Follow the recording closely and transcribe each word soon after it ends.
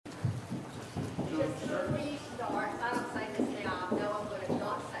before you start, if I don't say this now, I know I'm going to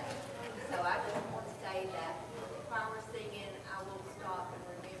not say it. So I just want to say that while we're singing, I will stop and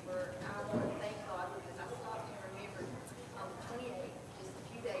remember. I want to thank God because I stopped and remembered on the 28th, just a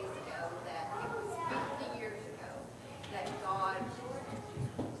few days ago, that it was 50 years ago that God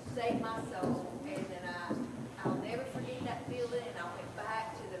saved my soul, and then I'll never forget that feeling. And I went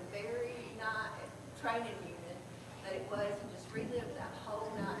back to the very night training unit that it was, and just relived that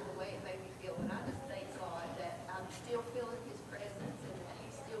whole night and the way it made me feel. And I just thank God that I'm still feeling His presence and that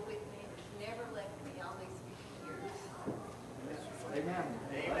He's still with me and He's never left me all these 50 years. Amen.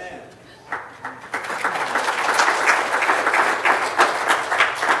 Amen.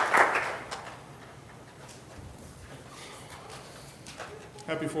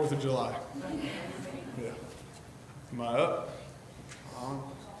 Happy 4th of July. Yeah. Am I up? On?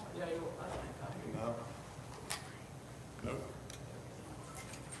 No. Nope.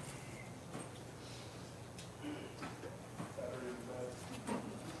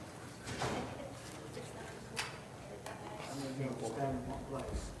 I'm going to stand in one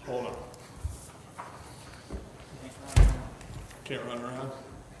place. Hold on. Can't run around.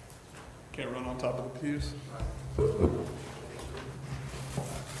 Can't run on top of the pews.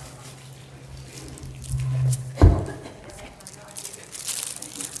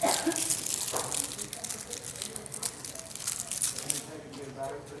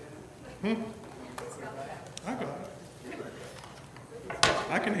 I got it.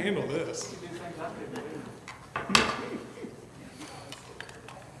 I can handle this.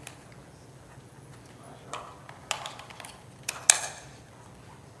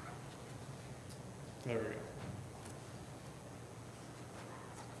 There we go.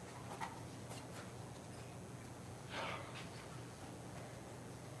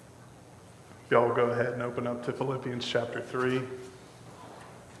 Y'all go ahead and open up to Philippians chapter 3.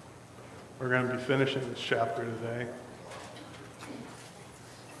 We're going to be finishing this chapter today.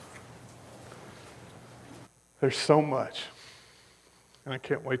 There's so much, and I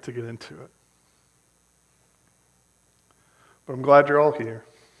can't wait to get into it. But I'm glad you're all here.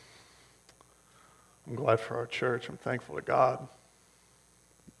 I'm glad for our church. I'm thankful to God.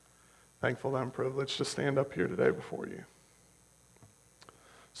 Thankful that I'm privileged to stand up here today before you.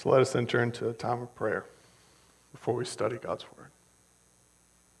 So let us enter into a time of prayer before we study God's Word.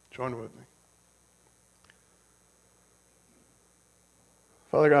 Join with me.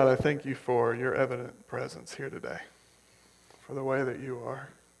 Father God, I thank you for your evident presence here today, for the way that you are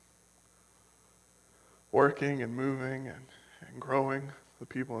working and moving and growing the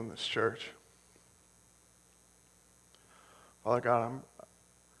people in this church. Father God, I'm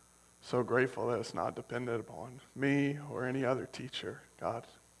so grateful that it's not dependent upon me or any other teacher, God.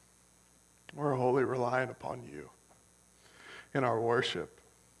 We're wholly reliant upon you in our worship,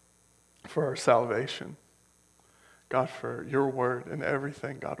 for our salvation. God, for your word and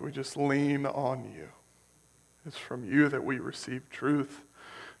everything, God, we just lean on you. It's from you that we receive truth,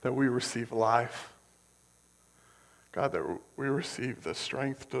 that we receive life. God, that we receive the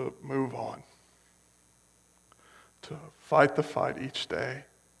strength to move on, to fight the fight each day.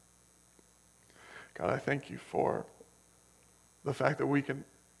 God, I thank you for the fact that we can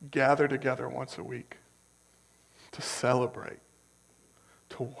gather together once a week to celebrate,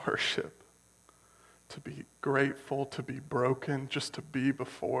 to worship, to be grateful, to be broken, just to be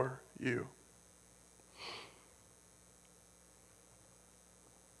before you.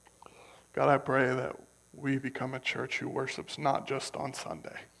 God, I pray that we become a church who worships not just on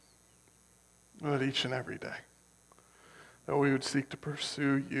Sunday, but each and every day. That we would seek to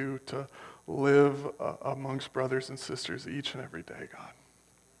pursue you, to live amongst brothers and sisters each and every day, God.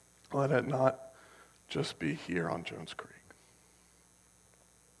 Let it not just be here on Jones Creek,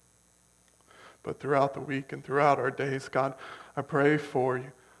 but throughout the week and throughout our days, God, I pray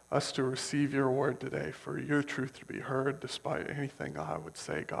for us to receive your word today, for your truth to be heard despite anything I would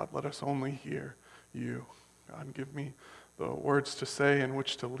say. God, let us only hear you. God, give me the words to say in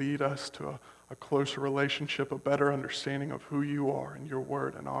which to lead us to a closer relationship, a better understanding of who you are and your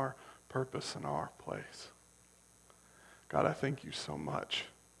word and our purpose and our place. God, I thank you so much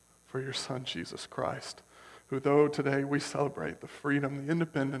for your Son, Jesus Christ, who, though today we celebrate the freedom, the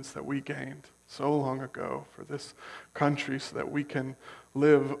independence that we gained so long ago for this country so that we can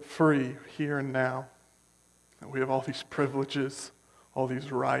live free here and now, that we have all these privileges, all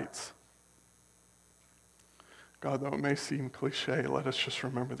these rights. God, though it may seem cliche, let us just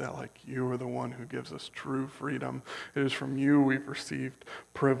remember that like you are the one who gives us true freedom. It is from you we've received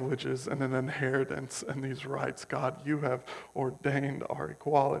privileges and an inheritance and these rights. God, you have ordained our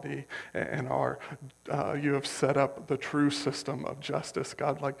equality and you have set up the true system of justice.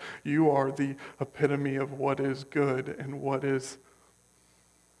 God, like you are the epitome of what is good and what is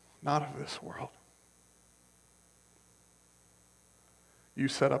not of this world. You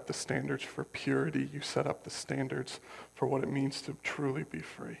set up the standards for purity. You set up the standards for what it means to truly be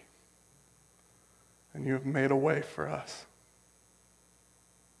free. And you have made a way for us,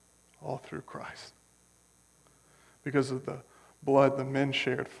 all through Christ. Because of the blood the men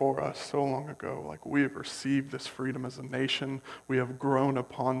shared for us so long ago, like we have received this freedom as a nation. We have grown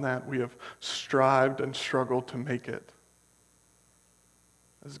upon that. We have strived and struggled to make it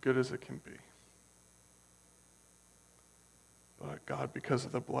as good as it can be. But God, because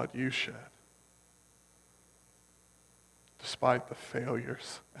of the blood you shed, despite the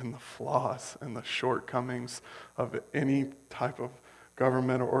failures and the flaws and the shortcomings of any type of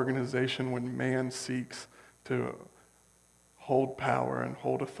government or organization, when man seeks to hold power and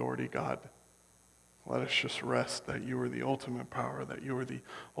hold authority, God, let us just rest that you are the ultimate power, that you are the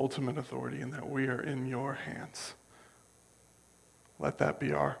ultimate authority, and that we are in your hands. Let that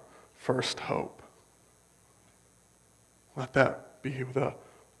be our first hope. Let that be the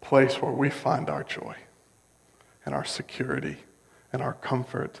place where we find our joy and our security and our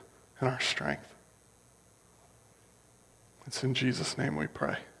comfort and our strength. It's in Jesus' name we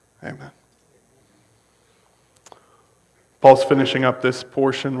pray. Amen. Paul's finishing up this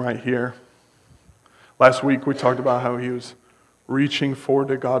portion right here. Last week we talked about how he was reaching forward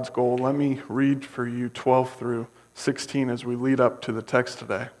to God's goal. Let me read for you 12 through 16 as we lead up to the text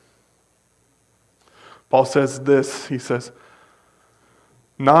today. Paul says this, he says,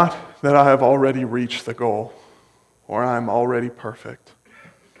 "Not that I have already reached the goal, or I am already perfect,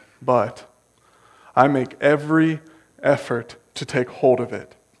 but I make every effort to take hold of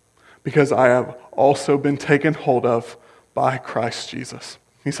it, because I have also been taken hold of by Christ Jesus."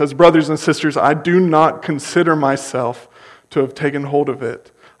 He says, "Brothers and sisters, I do not consider myself to have taken hold of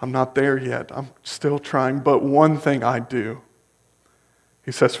it. I'm not there yet. I'm still trying, but one thing I do."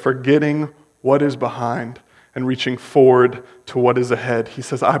 He says, "Forgetting what is behind and reaching forward to what is ahead." He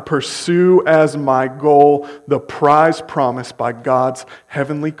says, "I pursue as my goal the prize promised by God's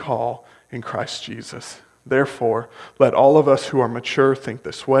heavenly call in Christ Jesus. Therefore, let all of us who are mature think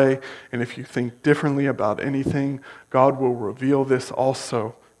this way, and if you think differently about anything, God will reveal this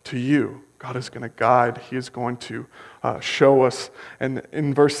also to you." God is going to guide. He is going to show us. And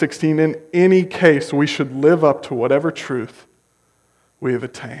in verse 16, "In any case, we should live up to whatever truth we have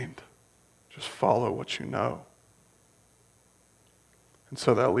attained." Just follow what you know. And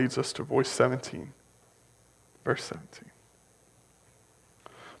so that leads us to verse 17.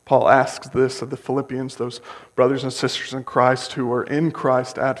 Paul asks this of the Philippians, those brothers and sisters in Christ who were in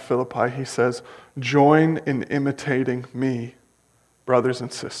Christ at Philippi. He says, "Join in imitating me, brothers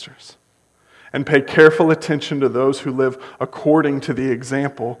and sisters, and pay careful attention to those who live according to the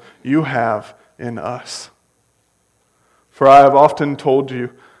example you have in us. For I have often told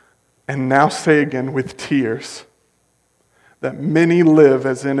you, and now say again with tears, that many live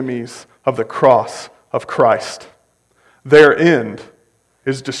as enemies of the cross of Christ. Their end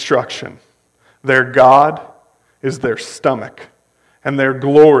is destruction. Their God is their stomach, and their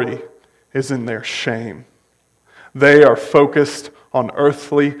glory is in their shame. They are focused on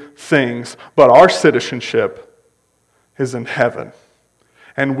earthly things, but our citizenship is in heaven,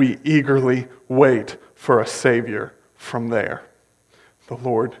 and we eagerly wait for a Savior from there, the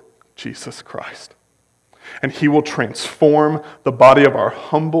Lord Jesus Christ. And he will transform the body of our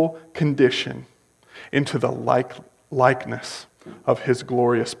humble condition into the likeness of his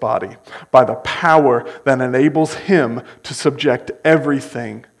glorious body by the power that enables him to subject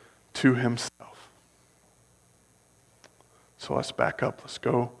everything to himself." So let's back up. Let's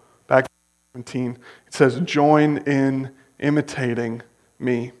go back to 17. It says, "Join in imitating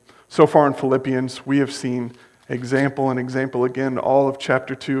me." So far in Philippians, we have seen example and example again. All of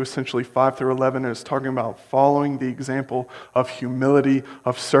chapter 2, essentially 5 through 11, is talking about following the example of humility,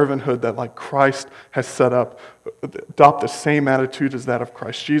 of servanthood that like Christ has set up. Adopt the same attitude as that of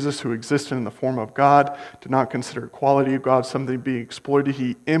Christ Jesus, who existed in the form of God, did not consider equality of God something to be exploited.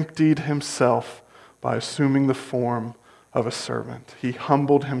 He emptied himself by assuming the form of a servant. He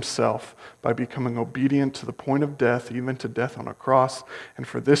humbled himself by becoming obedient to the point of death, even to death on a cross. And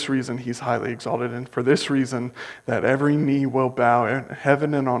for this reason, he's highly exalted. And for this reason, that every knee will bow in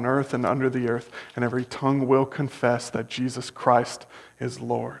heaven and on earth and under the earth, and every tongue will confess that Jesus Christ is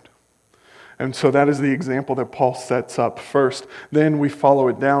Lord. And so that is the example that Paul sets up first. Then we follow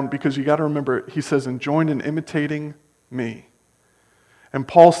it down because you got to remember, he says, and join in imitating me. And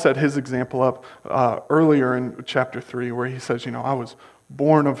Paul set his example up earlier in chapter 3 where he says, I was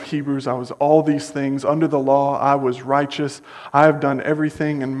born of Hebrews, I was all these things. Under the law, I was righteous. I have done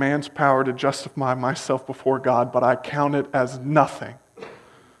everything in man's power to justify myself before God, but I count it as nothing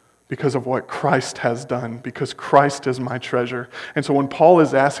because of what Christ has done, because Christ is my treasure. And so when Paul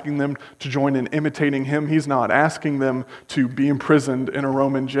is asking them to join in imitating him, he's not asking them to be imprisoned in a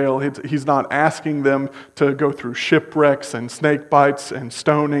Roman jail. He's not asking them to go through shipwrecks and snake bites and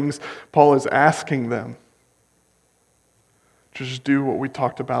stonings. Paul is asking them to just do what we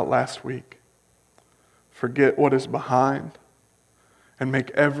talked about last week. Forget what is behind and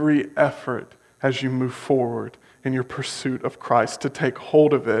make every effort as you move forward in your pursuit of Christ to take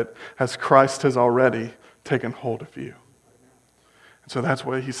hold of it as Christ has already taken hold of you. And so that's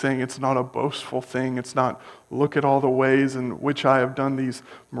what he's saying. It's not a boastful thing. It's not, look at all the ways in which I have done these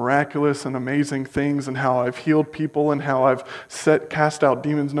miraculous and amazing things and how I've healed people and how I've cast out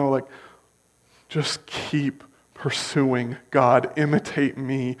demons. No, just keep pursuing God. Imitate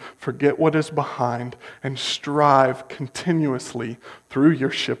me. Forget what is behind and strive continuously through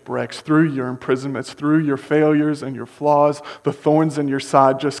your shipwrecks, through your imprisonments, through your failures and your flaws, the thorns in your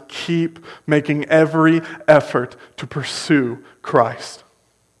side. Just keep making every effort to pursue Christ.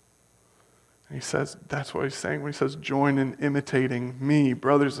 And he says, that's what he's saying when he says, join in imitating me,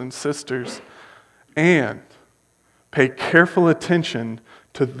 brothers and sisters, and pay careful attention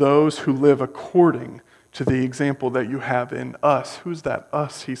to those who live according to the example that you have in us. Who's that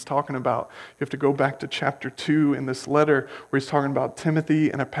us he's talking about? You have to go back to chapter 2 in this letter where he's talking about Timothy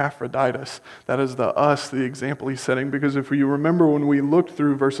and Epaphroditus. That is the us, the example he's setting. Because if you remember when we looked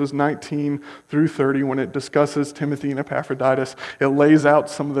through verses 19 through 30, when it discusses Timothy and Epaphroditus, it lays out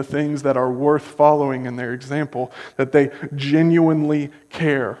some of the things that are worth following in their example, that they genuinely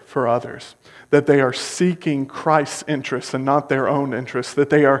care for others, that they are seeking Christ's interests and not their own interests, that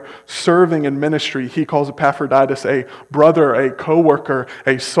they are serving in ministry. He calls Epaphroditus a brother, a co-worker,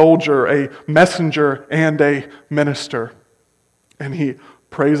 a soldier, a messenger, and a minister. And he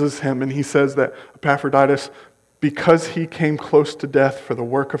praises him, and he says that Epaphroditus, because he came close to death for the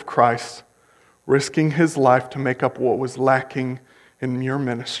work of Christ, risking his life to make up what was lacking in your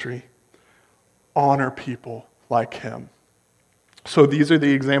ministry, honor people like him. So these are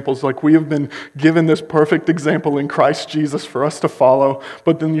the examples. We have been given this perfect example in Christ Jesus for us to follow.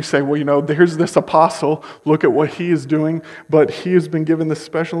 But then you say, there's this apostle. Look at what he is doing. But he has been given this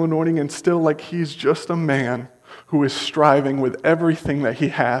special anointing, and still he's just a man who is striving with everything that he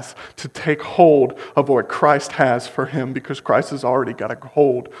has to take hold of what Christ has for him, because Christ has already got a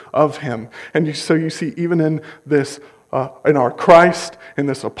hold of him. And so you see, even in this in our Christ, in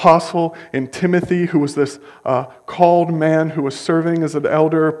this apostle, in Timothy, who was this called man who was serving as an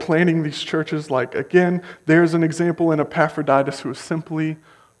elder, planting these churches. Again, there's an example in Epaphroditus, who was simply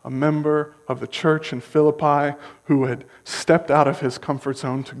a member of the church in Philippi, who had stepped out of his comfort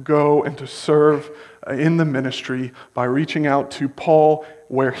zone to go and to serve in the ministry by reaching out to Paul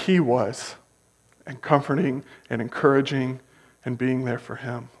where he was and comforting and encouraging and being there for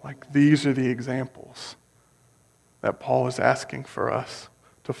him. These are the examples that Paul is asking for us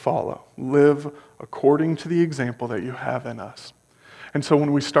to follow. Live according to the example that you have in us. And so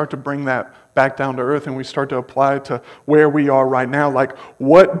when we start to bring that back down to earth and we start to apply it to where we are right now,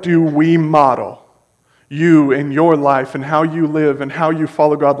 what do we model? You in your life and how you live and how you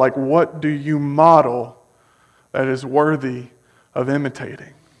follow God, what do you model that is worthy of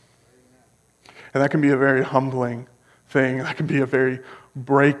imitating? And that can be a very humbling thing. That can be a very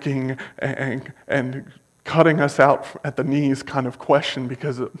breaking and cutting us out at the knees kind of question,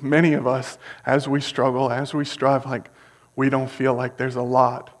 because many of us, as we struggle, as we strive, we don't feel like there's a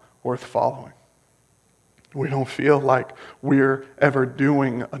lot worth following. We don't feel like we're ever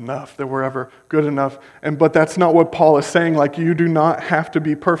doing enough, that we're ever good enough. But that's not what Paul is saying. You do not have to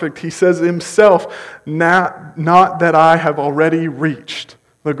be perfect. He says himself, not that I have already reached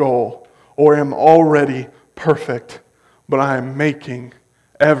the goal or am already perfect, but I am making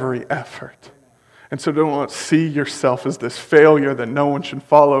every effort. And so don't see yourself as this failure that no one should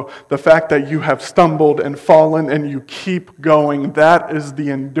follow. The fact that you have stumbled and fallen and you keep going, that is the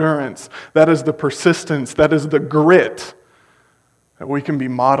endurance, that is the persistence, that is the grit that we can be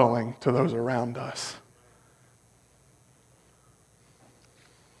modeling to those around us.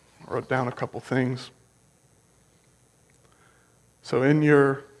 I wrote down a couple things. So in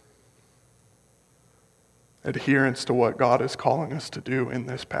your adherence to what God is calling us to do in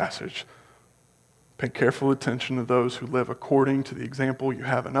this passage, Pay careful attention to those who live according to the example you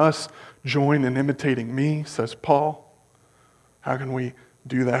have in us. Join in imitating me, says Paul. How can we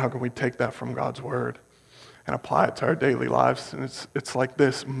do that? How can we take that from God's word and apply it to our daily lives? And it's like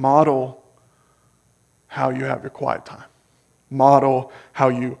this. Model how you have your quiet time. Model how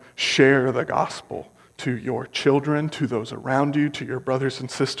you share the gospel to your children, to those around you, to your brothers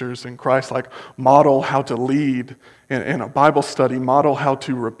and sisters in Christ. Like, model how to lead in a Bible study. Model how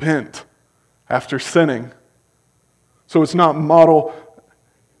to repent after sinning. So it's not model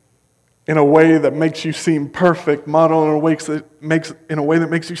in a way that makes you seem perfect. Model in a way that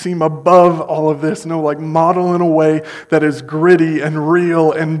makes you seem above all of this. No, like, model in a way that is gritty and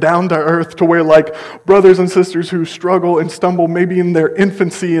real and down to earth, to where, like, brothers and sisters who struggle and stumble, maybe in their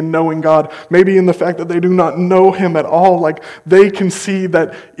infancy in knowing God, maybe in the fact that they do not know Him at all, like, they can see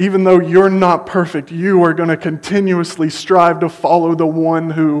that even though you're not perfect, you are going to continuously strive to follow the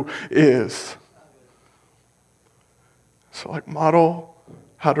one who is. So, like, model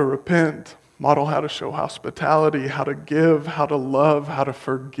how to repent, model how to show hospitality, how to give, how to love, how to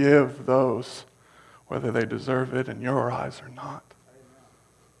forgive those, whether they deserve it in your eyes or not.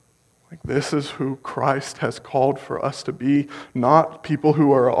 Like, this is who Christ has called for us to be, not people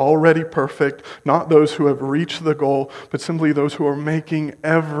who are already perfect, not those who have reached the goal, but simply those who are making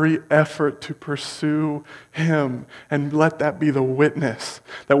every effort to pursue Him. And let that be the witness,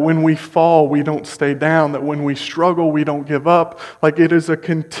 that when we fall, we don't stay down, that when we struggle, we don't give up. Like, it is a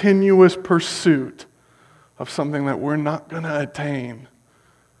continuous pursuit of something that we're not going to attain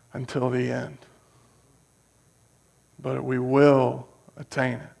until the end. But we will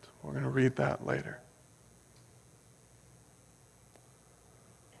attain it. We're going to read that later.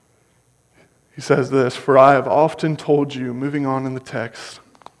 He says this, "For I have often told you," moving on in the text,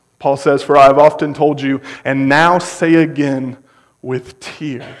 Paul says, "For I have often told you, and now say again with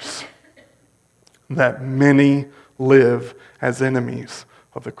tears, that many live as enemies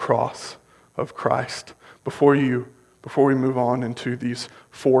of the cross of Christ." Before we move on into these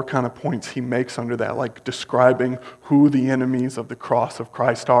 4 kind of points he makes under that, like describing who the enemies of the cross of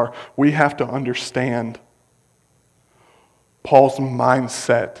Christ are, we have to understand Paul's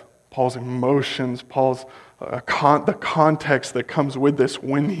mindset, Paul's emotions, the context that comes with this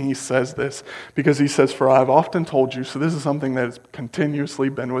when he says this. Because he says, "For I have often told you," so this is something that has continuously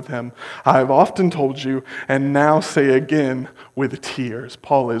been with him, "I have often told you, and now say again with tears."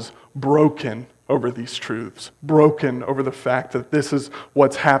 Paul is broken over these truths, broken over the fact that this is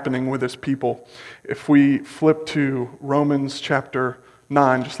what's happening with his people. If we flip to Romans chapter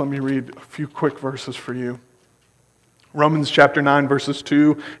 9, just let me read a few quick verses for you. Romans chapter 9, verses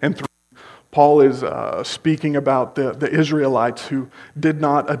 2 and 3. Paul is speaking about the Israelites who did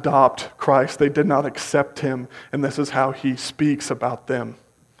not adopt Christ. They did not accept Him, and this is how he speaks about them.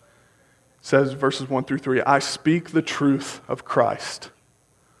 It says, verses 1 through 3, "I speak the truth of Christ.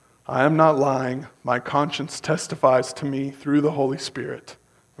 I am not lying. My conscience testifies to me through the Holy Spirit."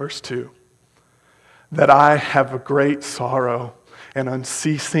 Verse 2, "that I have a great sorrow and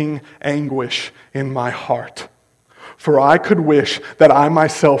unceasing anguish in my heart. For I could wish that I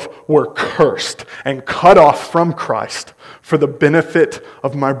myself were cursed and cut off from Christ for the benefit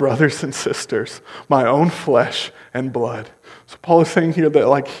of my brothers and sisters, my own flesh and blood." So Paul is saying here that,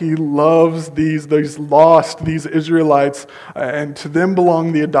 like, he loves these lost, these Israelites, and to them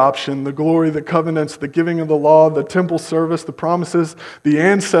belong the adoption, the glory, the covenants, the giving of the law, the temple service, the promises, the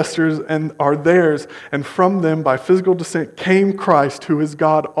ancestors, and are theirs. And from them, by physical descent, came Christ, who is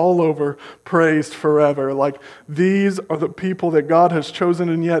God all over, praised forever. Like, these are the people that God has chosen,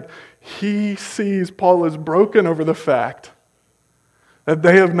 and yet he sees, Paul is broken over the fact that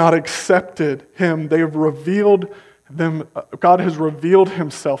they have not accepted him. They have revealed them. God has revealed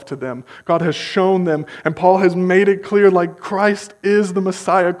himself to them. God has shown them. And Paul has made it clear, like, Christ is the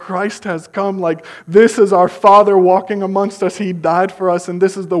Messiah. Christ has come. Like, this is our Father walking amongst us. He died for us, and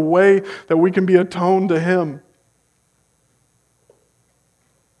this is the way that we can be atoned to Him.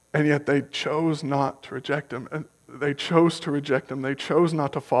 And yet they chose not to reject Him. And they chose to reject Him. They chose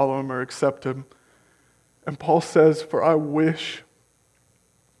not to follow Him or accept Him. And Paul says, "For I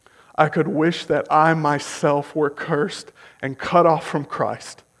could wish that I myself were cursed and cut off from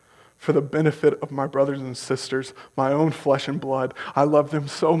Christ for the benefit of my brothers and sisters, my own flesh and blood. I love them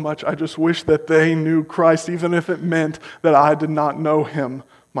so much. I just wish that they knew Christ, even if it meant that I did not know Him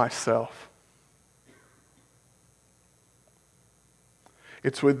myself."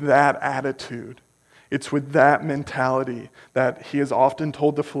 It's with that attitude, it's with that mentality that he has often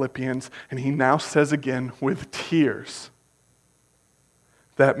told the Philippians, and he now says again with tears,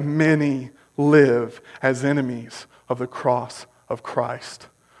 that many live as enemies of the cross of Christ.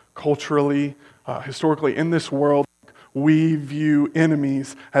 culturally, historically in this world, we view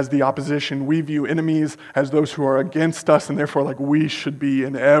enemies as the opposition. We view enemies as those who are against us, and therefore, like, we should be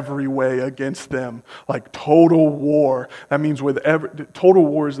in every way against them. Like total war. That means total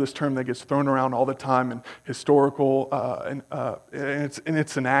war is this term that gets thrown around all the time in historical, and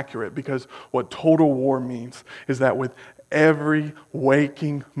it's inaccurate, because what total war means is that with every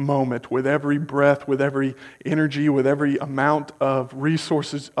waking moment, with every breath, with every energy, with every amount of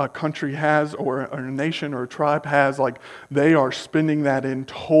resources a country has, or a nation or a tribe has, like, they are spending that in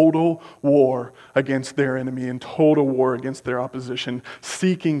total war against their enemy, in total war against their opposition,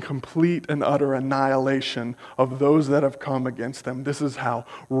 seeking complete and utter annihilation of those that have come against them. This is how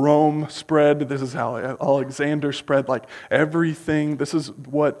Rome spread. This is how Alexander spread. Like, everything, this is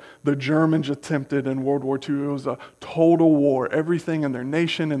what the Germans attempted in World War II. It was a total war. Everything in their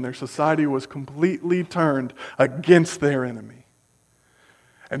nation and their society was completely turned against their enemy.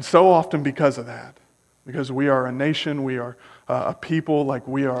 And so often because of that, because we are a nation, we are a people, like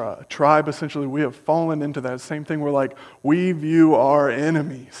we are a tribe essentially, we have fallen into that same thing. We're like, we view our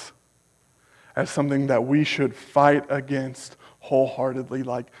enemies as something that we should fight against wholeheartedly,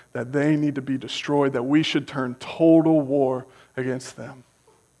 like that they need to be destroyed, that we should turn total war against them.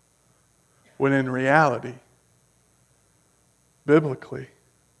 When in reality, biblically,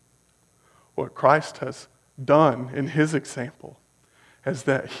 what Christ has done in his example is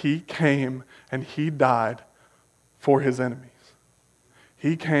that he came and he died for his enemies.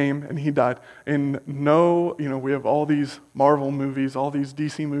 He came and he died. We have all these Marvel movies, all these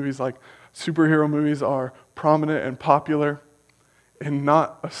DC movies, like superhero movies are prominent and popular, and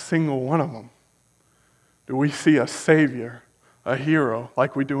not a single one of them do we see a savior, a hero,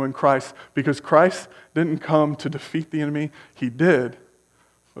 like we do in Christ. Because Christ didn't come to defeat the enemy. He did.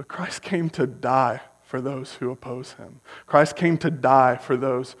 But Christ came to die for those who oppose him. Christ came to die for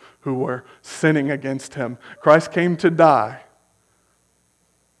those who were sinning against him. Christ came to die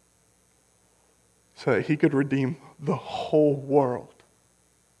so that he could redeem the whole world.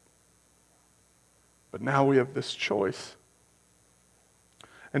 But now we have this choice.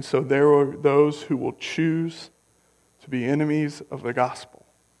 And so there are those who will choose to be enemies of the gospel,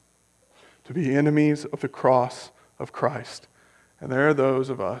 to be enemies of the cross of Christ. And there are those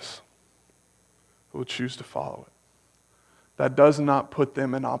of us who will choose to follow it. That does not put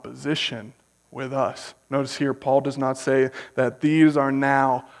them in opposition with us. Notice here, Paul does not say that these are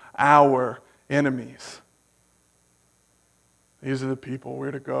now our enemies. These are the people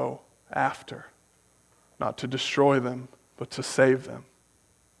we're to go after, not to destroy them, but to save them.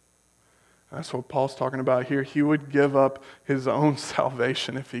 That's what Paul's talking about here. He would give up his own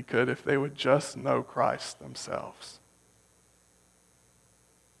salvation if he could, if they would just know Christ themselves.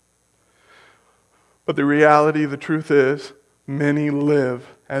 But the reality, the truth is, many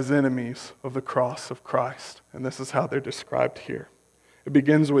live as enemies of the cross of Christ. And this is how they're described here. It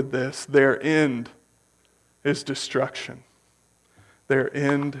begins with this: their end is destruction. Their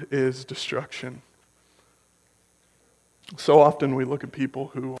end is destruction. So often we look at people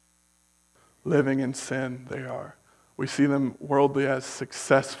who are living in sin. We see them worldly as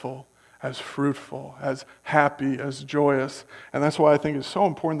successful, as fruitful, as happy, as joyous. And that's why I think it's so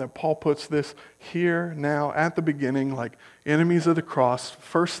important that Paul puts this here, now, at the beginning, like enemies of the cross.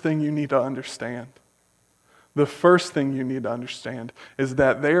 First thing you need to understand. The first thing you need to understand is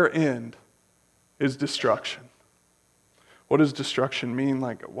that their end is destruction. What does destruction mean?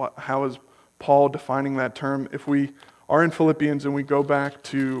 How is Paul defining that term? If we are in Philippians and we go back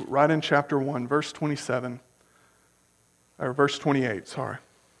to right in chapter 1, verse 28,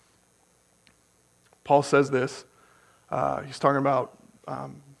 Paul says this. He's talking about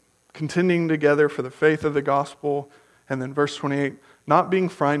contending together for the faith of the gospel. And then verse 28, not being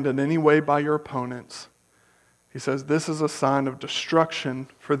frightened in any way by your opponents. He says, this is a sign of destruction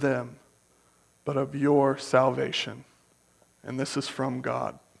for them, but of your salvation. And this is from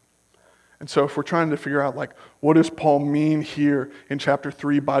God. And so if we're trying to figure out, what does Paul mean here in chapter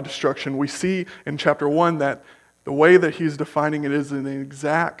 3 by destruction, we see in chapter 1 that the way that he's defining it is in the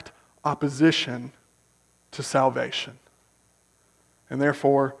exact opposition to salvation. And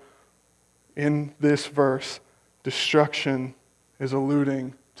therefore, in this verse, destruction is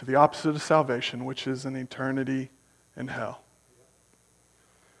alluding to the opposite of salvation, which is an eternity in hell.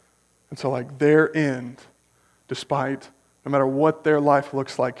 And so their end, no matter what their life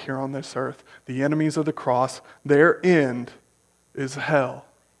looks like here on this earth, the enemies of the cross, their end is hell.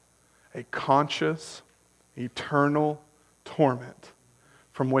 A conscious, eternal torment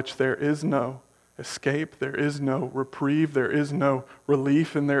from which there is no escape, there is no reprieve, there is no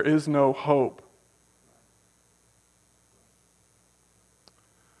relief, and there is no hope.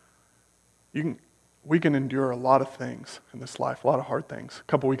 we can endure a lot of things in this life, a lot of hard things. A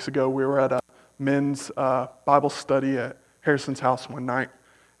couple weeks ago, we were at a men's Bible study at Harrison's house one night,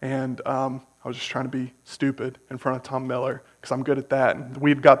 and I was just trying to be stupid in front of Tom Miller because I'm good at that. And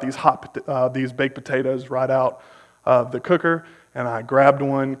we'd got these baked potatoes right out of the cooker, and I grabbed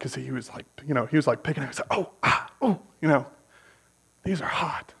one because he was like picking it. I said, "Oh, these are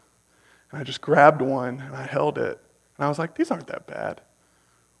hot." And I just grabbed one and I held it, and I was like, "These aren't that bad."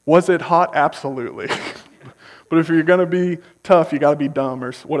 Was it hot? Absolutely. But if you're going to be tough, you got to be dumb,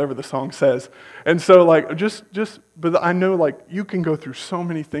 or whatever the song says. And so, but I know, you can go through so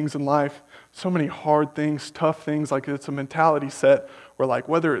many things in life, so many hard things, tough things. It's a mentality set where,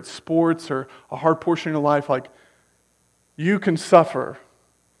 whether it's sports or a hard portion of your life, you can suffer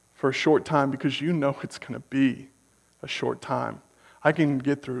for a short time because you know it's going to be a short time. I can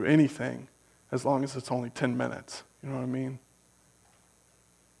get through anything as long as it's only 10 minutes. You know what I mean?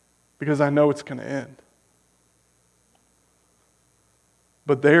 Because I know it's going to end.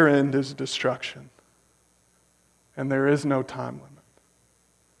 But their end is destruction. And there is no time limit.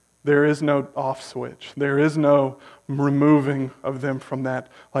 There is no off switch. There is no removing of them from that.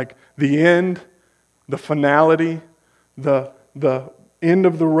 The end, the finality, the end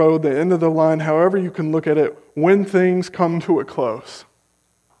of the road, the end of the line, however you can look at it, when things come to a close.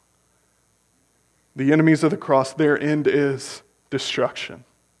 The enemies of the cross, their end is destruction.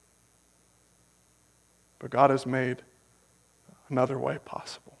 But God has made another way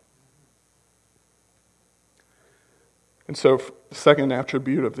possible. And so the second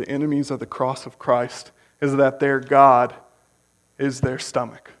attribute of the enemies of the cross of Christ is that their God is their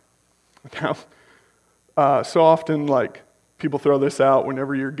stomach. Now, so often, people throw this out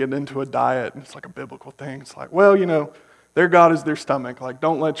whenever you're getting into a diet, and it's a biblical thing. It's their God is their stomach.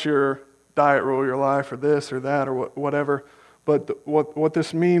 Don't let your diet rule your life, or this or that, or whatever. But what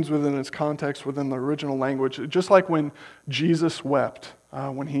this means within its context, within the original language, just like when Jesus wept,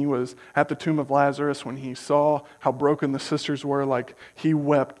 when he was at the tomb of Lazarus, when he saw how broken the sisters were, he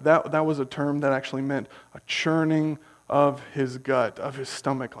wept. That was a term that actually meant a churning of his gut, of his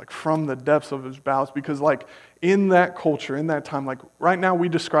stomach, from the depths of his bowels. Because in that culture, in that time, right now we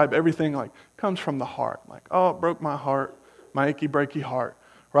describe everything comes from the heart. Oh, it broke my heart, my achy breaky heart,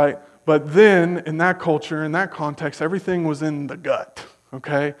 right? But then, in that culture, in that context, everything was in the gut,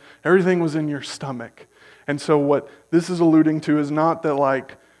 okay? Everything was in your stomach. And so what this is alluding to is not that,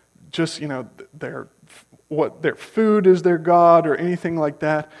 their food is their God or anything like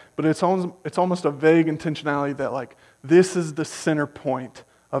that, but it's almost a vague intentionality that, this is the center point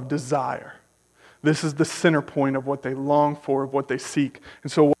of desire. This is the center point of what they long for, of what they seek.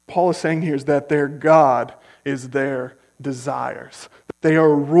 And so what Paul is saying here is that their God is their desires. They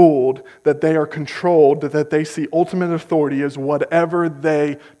are ruled, that they are controlled, that they see ultimate authority as whatever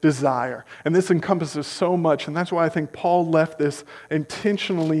they desire. And this encompasses so much, and that's why I think Paul left this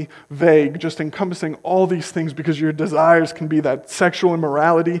intentionally vague, just encompassing all these things, because your desires can be that sexual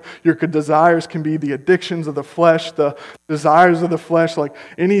immorality, your desires can be the addictions of the flesh, the desires of the flesh,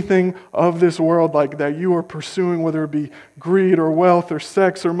 anything of this world that you are pursuing, whether it be greed or wealth or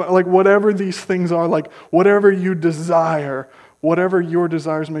sex or whatever these things are, whatever you desire, whatever your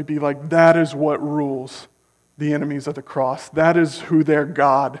desires may be, that is what rules the enemies of the cross. That is who their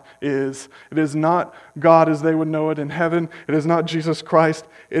God is. It is not God as they would know it in heaven. It is not Jesus Christ.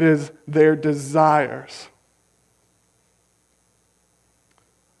 It is their desires.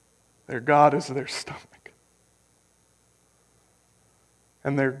 Their God is their stomach.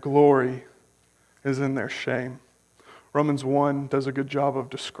 And their glory is in their shame. Romans 1 does a good job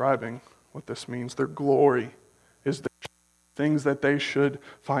of describing what this means. Their glory is their things that they should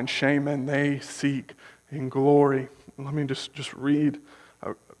find shame in, they seek in glory. Let me just read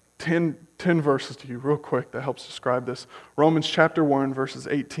 10 verses to you real quick that helps describe this. Romans chapter 1, verses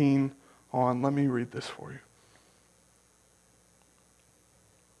 18 on. Let me read this for you.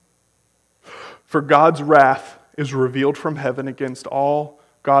 For God's wrath is revealed from heaven against all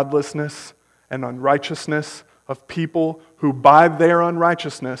godlessness and unrighteousness of people who by their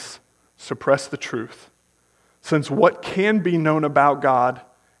unrighteousness suppress the truth. Since what can be known about God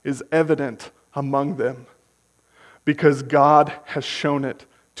is evident among them, because God has shown it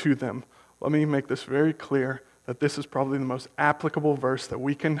to them. Let me make this very clear, that this is probably the most applicable verse that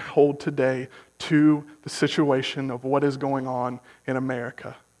we can hold today to the situation of what is going on in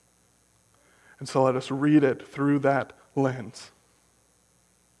America. And so let us read it through that lens.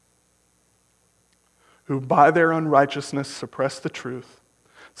 Who by their unrighteousness suppress the truth,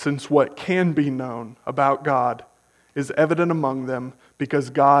 since what can be known about God is evident among them, because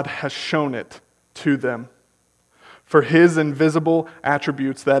God has shown it to them. For his invisible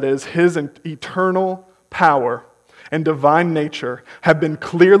attributes, that is, his eternal power and divine nature, have been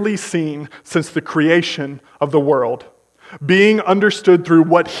clearly seen since the creation of the world, being understood through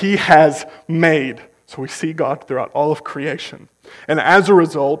what he has made. So we see God throughout all of creation. And as a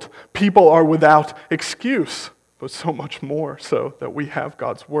result, people are without excuse, but so much more so that we have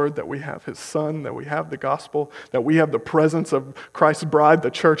God's word, that we have his son, that we have the gospel, that we have the presence of Christ's bride,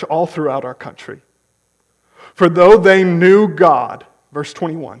 the church, all throughout our country. For though they knew God, verse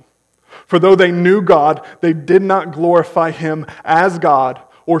 21, for though they knew God, they did not glorify him as God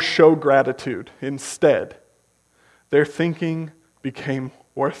or show gratitude. Instead, their thinking became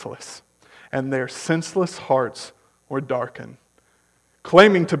worthless, and their senseless hearts were darkened.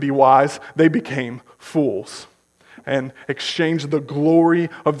 Claiming to be wise, they became fools and exchanged the glory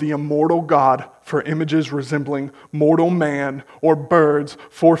of the immortal God for images resembling mortal man or birds,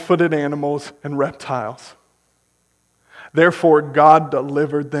 four-footed animals, and reptiles. Therefore, God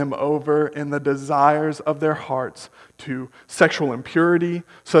delivered them over in the desires of their hearts to sexual impurity,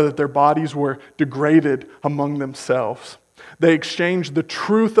 so that their bodies were degraded among themselves. They exchanged the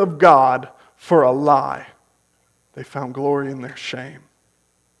truth of God for a lie. They found glory in their shame.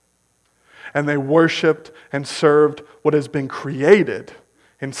 And they worshiped and served what has been created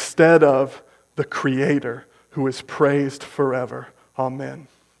instead of the Creator, who is praised forever. Amen.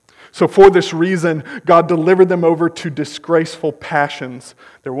 So for this reason, God delivered them over to disgraceful passions.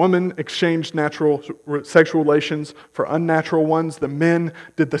 Their women exchanged natural sexual relations for unnatural ones. The men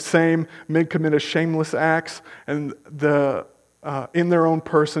did the same. Men committed shameless acts, and in their own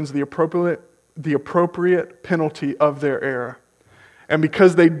persons, the appropriate penalty of their error. And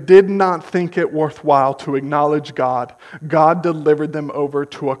because they did not think it worthwhile to acknowledge God, God delivered them over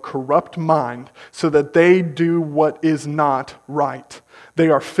to a corrupt mind so that they do what is not right. They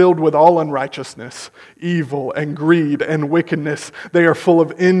are filled with all unrighteousness, evil and greed and wickedness. They are full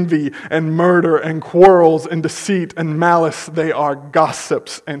of envy and murder and quarrels and deceit and malice. They are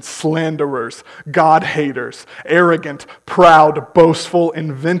gossips and slanderers, God-haters, arrogant, proud, boastful,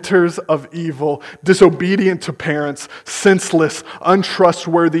 inventors of evil, disobedient to parents, senseless,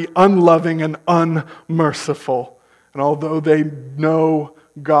 untrustworthy, unloving, and unmerciful. And although they know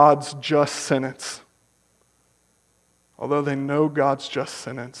God's just sentence,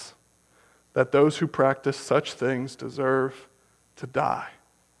 that those who practice such things deserve to die,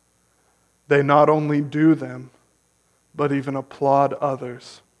 they not only do them, but even applaud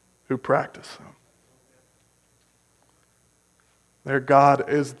others who practice them. Their God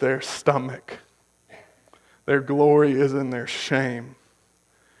is their stomach. Their glory is in their shame.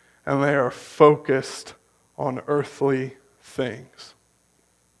 And they are focused on earthly things.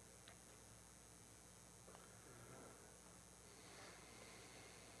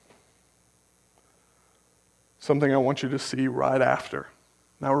 Something I want you to see right after.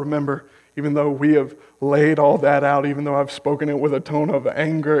 Now remember, even though we have laid all that out, even though I've spoken it with a tone of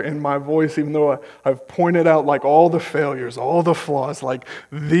anger in my voice, even though I've pointed out like all the failures, all the flaws, like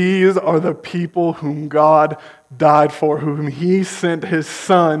these are the people whom God died for, whom he sent his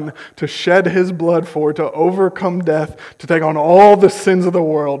son to shed his blood for, to overcome death, to take on all the sins of the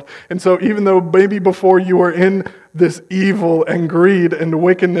world. And so even though maybe before you were in this evil and greed and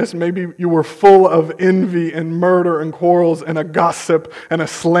wickedness, maybe you were full of envy and murder and quarrels and a gossip and a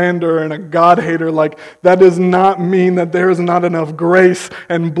slanderer and a God-hater, like that does not mean that there is not enough grace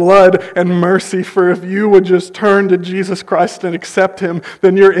and blood and mercy. For if you would just turn to Jesus Christ and accept him,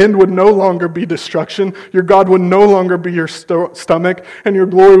 then your end would no longer be destruction. Your God would no longer be your stomach, and your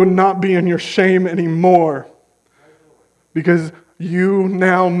glory would not be in your shame anymore. Because you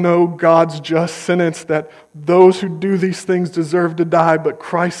now know God's just sentence that those who do these things deserve to die, but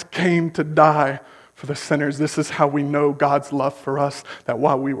Christ came to die for the sinners. This is how we know God's love for us, that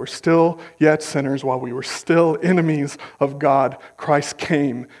while we were still yet sinners, while we were still enemies of God, Christ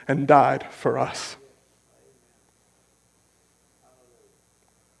came and died for us.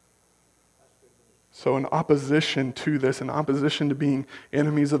 So in opposition to this, in opposition to being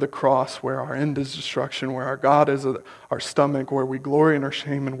enemies of the cross, where our end is destruction, where our God is our stomach, where we glory in our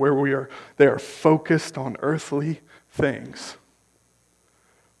shame, and where they are focused on earthly things.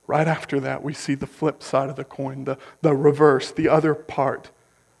 Right after that, we see the flip side of the coin, the reverse, the other part.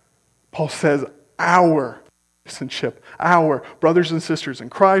 Paul says, our citizenship, our brothers and sisters in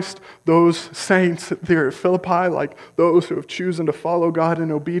Christ, those saints there at Philippi, like those who have chosen to follow God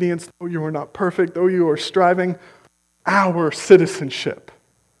in obedience, though you are not perfect, though you are striving, our citizenship,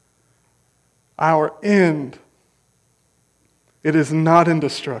 our end, it is not in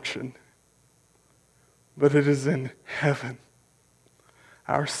destruction, but it is in heaven.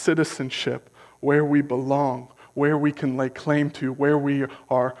 Our citizenship, where we belong, where we can lay claim to, where we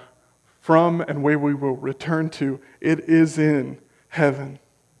are from and where we will return to. It is in heaven.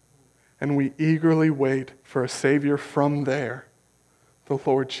 And we eagerly wait for a Savior from there, the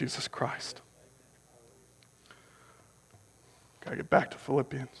Lord Jesus Christ. Gotta get back to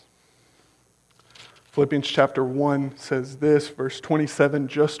Philippians. Philippians chapter 1 says this, verse 27,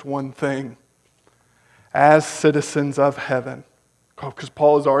 just one thing. As citizens of heaven, because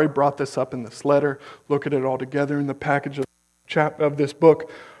Paul has already brought this up in this letter. Look at it all together in the package of this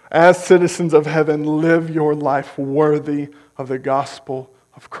book. As citizens of heaven, live your life worthy of the gospel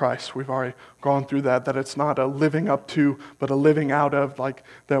of Christ. We've already gone through that it's not a living up to, but a living out of, like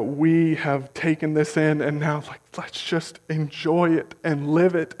that we have taken this in and now let's just enjoy it and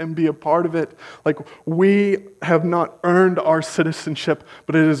live it and be a part of it. Like we have not earned our citizenship,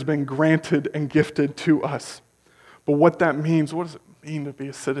 but it has been granted and gifted to us. But what that means, what does it mean to be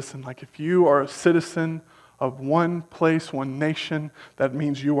a citizen? Like if you are a citizen of one place, one nation, that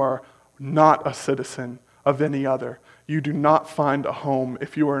means you are not a citizen of any other. You do not find a home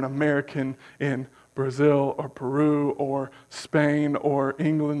if you are an American in Brazil or Peru or Spain or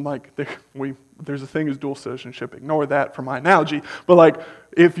England. There's a thing as dual citizenship. Ignore that for my analogy. But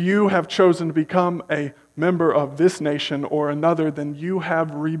if you have chosen to become a member of this nation or another, then you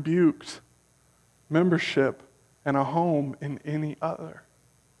have rebuked membership and a home in any other.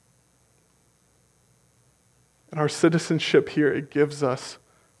 And our citizenship here, it gives us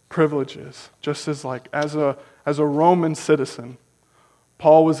privileges. Just as as a Roman citizen,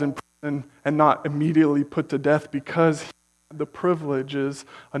 Paul was in prison and not immediately put to death because he had the privileges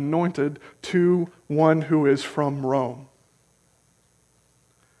anointed to one who is from Rome.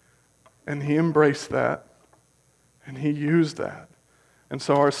 And he embraced that, and he used that. And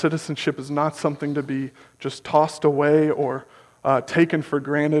so our citizenship is not something to be just tossed away or taken for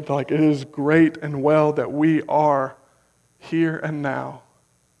granted. It is great and well that we are here and now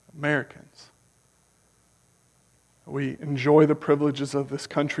Americans. We enjoy the privileges of this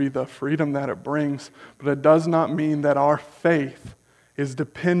country, the freedom that it brings, but it does not mean that our faith is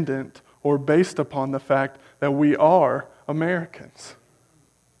dependent or based upon the fact that we are Americans.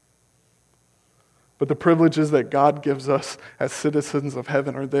 But the privileges that God gives us as citizens of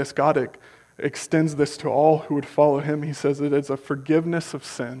heaven are this. God extends this to all who would follow him. He says it is a forgiveness of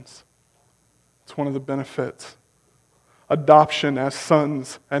sins. It's one of the benefits. Adoption as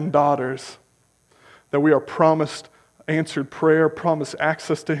sons and daughters. That we are promised answered prayer, promised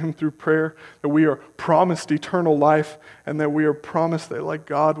access to him through prayer, that we are promised eternal life, and that we are promised that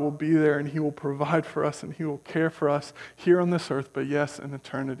God will be there and he will provide for us and he will care for us here on this earth, but yes, in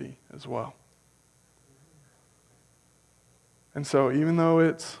eternity as well. And so even though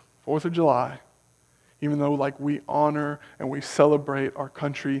it's 4th of July, even though we honor and we celebrate our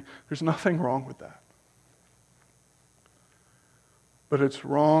country, there's nothing wrong with that. But it's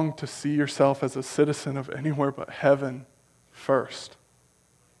wrong to see yourself as a citizen of anywhere but heaven first.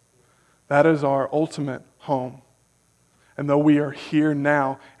 That is our ultimate home. And though we are here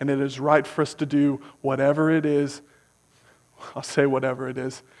now, and it is right for us to do whatever it is, I'll say whatever it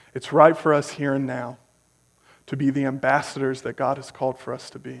is, it's right for us here and now to be the ambassadors that God has called for us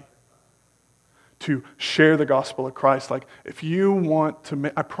to be. To share the gospel of Christ. If you want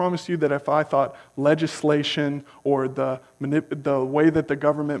to, I promise you that if I thought legislation or the way that the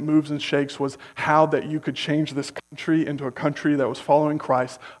government moves and shakes was how that you could change this country into a country that was following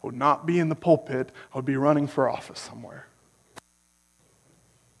Christ, I would not be in the pulpit, I would be running for office somewhere.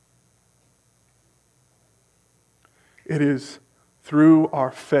 It is through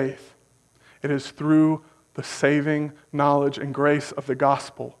our faith, it is through the saving knowledge and grace of the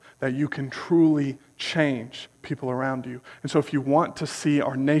gospel that you can truly change people around you. And so if you want to see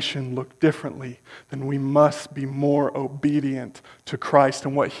our nation look differently, then we must be more obedient to Christ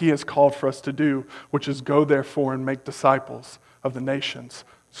and what he has called for us to do, which is go therefore and make disciples of the nations,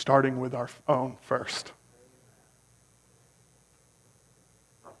 starting with our own first.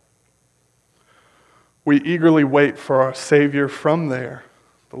 We eagerly wait for our Savior from there,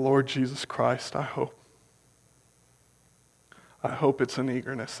 the Lord Jesus Christ, I hope. I hope it's an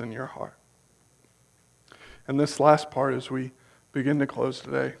eagerness in your heart. And this last part as we begin to close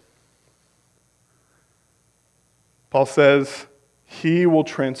today. Paul says, he will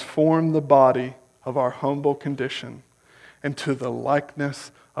transform the body of our humble condition into the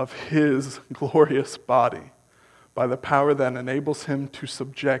likeness of his glorious body by the power that enables him to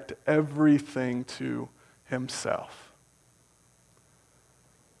subject everything to himself.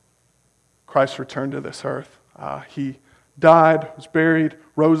 Christ returned to this earth. He died, was buried,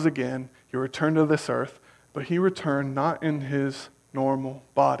 rose again. He returned to this earth, but he returned not in his normal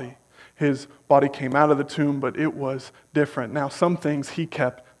body. His body came out of the tomb, but it was different. Now, some things he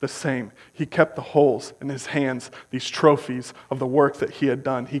kept the same. He kept the holes in his hands, these trophies of the work that he had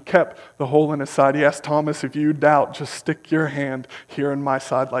done. He kept the hole in his side. He asked Thomas, if you doubt, just stick your hand here in my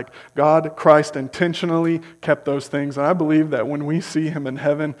side. Like God, Christ intentionally kept those things. And I believe that when we see him in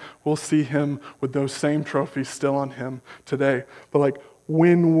heaven, we'll see him with those same trophies still on him today. But like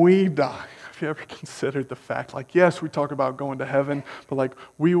when we die, have you ever considered the fact, like, yes, we talk about going to heaven, but like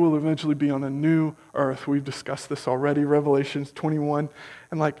we will eventually be on a new earth. We've discussed this already, Revelations 21.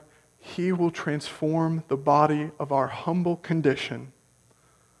 And like he will transform the body of our humble condition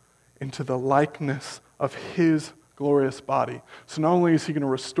into the likeness of his glorious body. So not only is he going to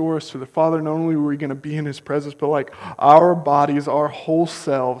restore us to the Father, not only are we going to be in his presence, but like our bodies, our whole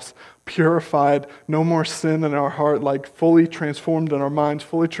selves, purified, no more sin in our heart, like fully transformed in our minds,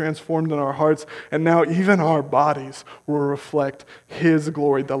 fully transformed in our hearts, and now even our bodies will reflect his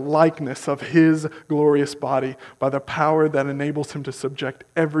glory, the likeness of his glorious body by the power that enables him to subject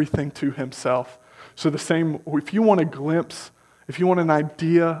everything to himself. So the same, if you want a glimpse, if you want an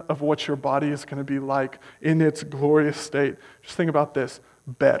idea of what your body is going to be like in its glorious state, just think about this: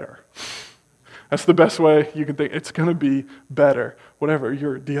 better. That's the best way you can think. It's going to be better. Whatever,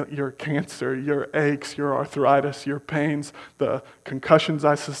 your cancer, your aches, your arthritis, your pains, the concussions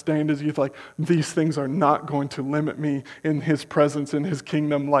I sustained as youth, like these things are not going to limit me in his presence, in his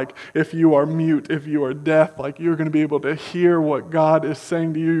kingdom. Like if you are mute, if you are deaf, like you're going to be able to hear what God is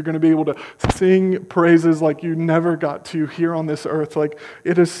saying to you. You're going to be able to sing praises like you never got to here on this earth. Like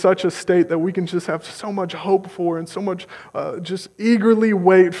it is such a state that we can just have so much hope for and so much just eagerly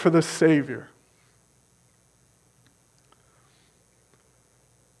wait for the Savior.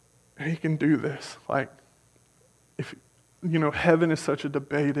 He can do this. Like, if heaven is such a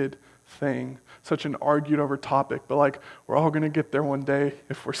debated thing, such an argued over topic, but like we're all going to get there one day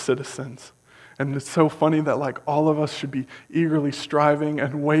if we're citizens. And it's so funny that like all of us should be eagerly striving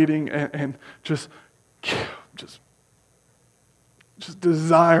and waiting and just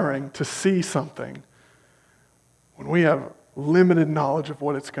desiring to see something when we have limited knowledge of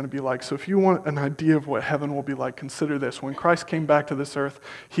what it's going to be like. So if you want an idea of what heaven will be like, consider this. When Christ came back to this earth,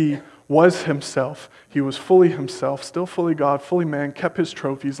 he was himself. He was fully himself, still fully God, fully man, kept his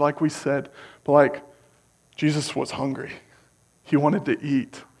trophies, like we said. But like, Jesus was hungry. He wanted to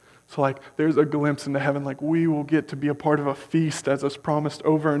eat. So like, there's a glimpse into heaven. Like, we will get to be a part of a feast as is promised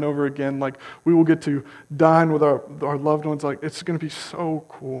over and over again. Like, we will get to dine with our loved ones. Like, it's going to be so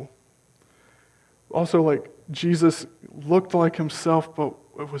cool. Also, like, Jesus looked like himself, but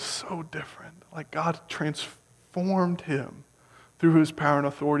it was so different. Like, God transformed him through his power and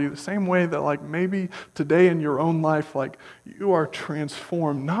authority, the same way that, like, maybe today in your own life, like, you are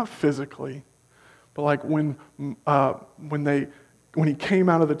transformed, not physically, but like when he came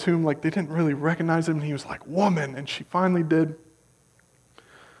out of the tomb, like, they didn't really recognize him, and he was like, woman, and she finally did.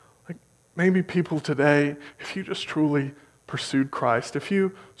 Like, maybe people today, if you just truly pursued Christ, if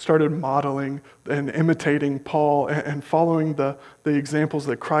you started modeling and imitating Paul and following the examples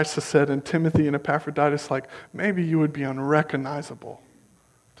that Christ has said in Timothy and Epaphroditus, like maybe you would be unrecognizable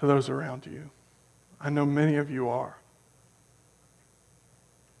to those around you. I know many of you are.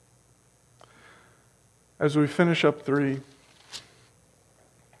 As we finish up 3,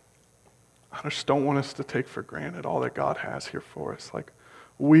 I just don't want us to take for granted all that God has here for us. Like,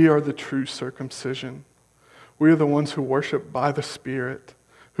 we are the true circumcision. We are the ones who worship by the Spirit,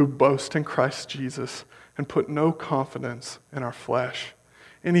 who boast in Christ Jesus and put no confidence in our flesh.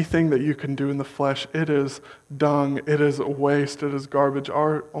 Anything that you can do in the flesh, it is dung, it is a waste, it is garbage.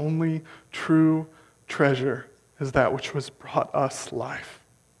 Our only true treasure is that which was brought us life,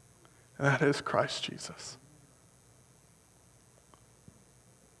 and that is Christ Jesus.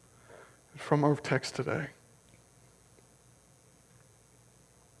 From our text today,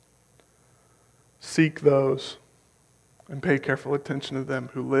 seek those and pay careful attention to them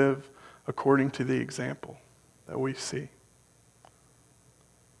who live according to the example that we see.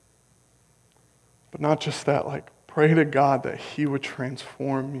 But not just that, like, pray to God that he would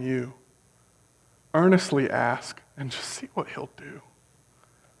transform you. Earnestly ask and just see what he'll do.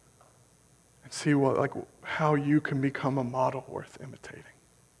 And see how you can become a model worth imitating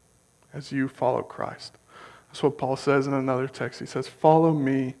as you follow Christ. That's what Paul says in another text. He says, follow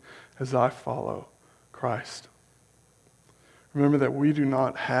me as I follow Christ. Remember that we do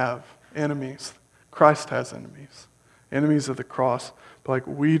not have enemies. Christ has enemies. Enemies of the cross. But like,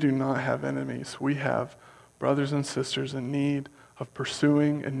 we do not have enemies. We have brothers and sisters in need of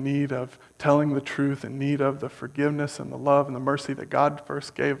pursuing, in need of telling the truth, in need of the forgiveness and the love and the mercy that God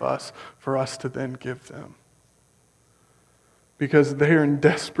first gave us for us to then give them. because they are in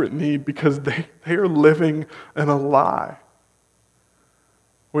desperate need, because they are living in a lie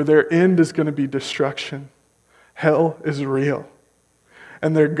where their end is going to be destruction. Hell is real.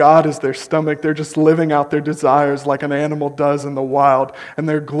 And their God is their stomach. They're just living out their desires like an animal does in the wild. And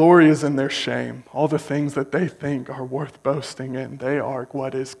their glory is in their shame. All the things that they think are worth boasting in, they are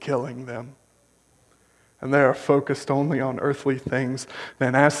what is killing them. And they are focused only on earthly things.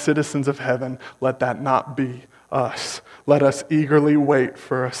 Then as citizens of heaven, let that not be us. Let us eagerly wait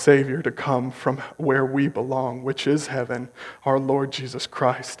for a Savior to come from where we belong, which is heaven, our Lord Jesus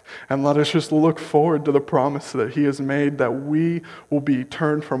Christ. And let us just look forward to the promise that He has made, that we will be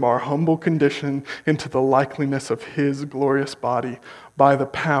turned from our humble condition into the likeliness of His glorious body by the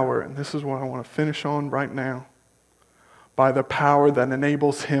power, and this is what I want to finish on right now, by the power that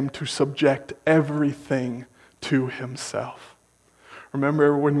enables Him to subject everything to Himself.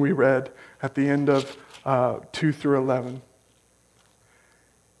 Remember when we read at the end of 2 through 11,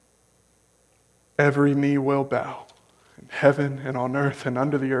 every knee will bow in heaven and on earth and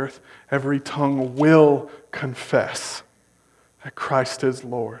under the earth. Every tongue will confess that Christ is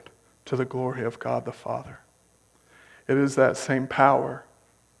Lord, to the glory of God the Father. It is that same power.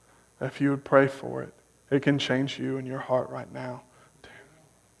 If you would pray for it, it can change you and your heart right now.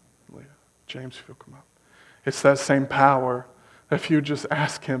 James, if you'll come up. It's that same power. If you just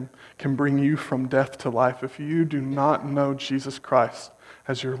ask Him, can bring you from death to life. If you do not know Jesus Christ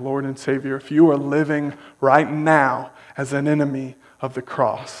as your Lord and Savior, if you are living right now as an enemy of the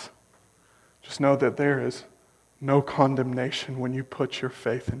cross, just know that there is no condemnation when you put your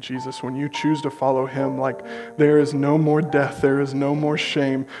faith in Jesus. When you choose to follow Him, like there is no more death, there is no more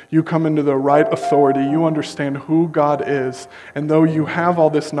shame. You come into the right authority. You understand who God is. And though you have all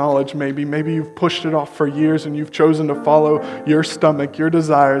this knowledge, maybe you've pushed it off for years and you've chosen to follow your stomach, your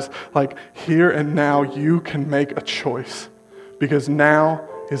desires, like here and now you can make a choice. Because now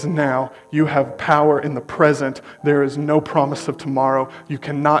is now. You have power in the present. There is no promise of tomorrow. You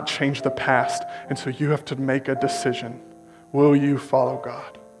cannot change the past. And so you have to make a decision. Will you follow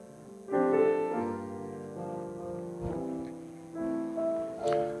God?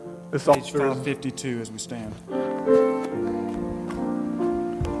 This Page 552 as we stand.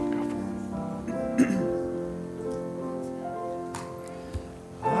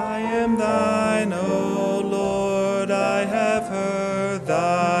 I am thine, O Lord, I have heard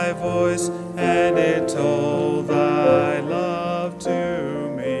thy voice, and it told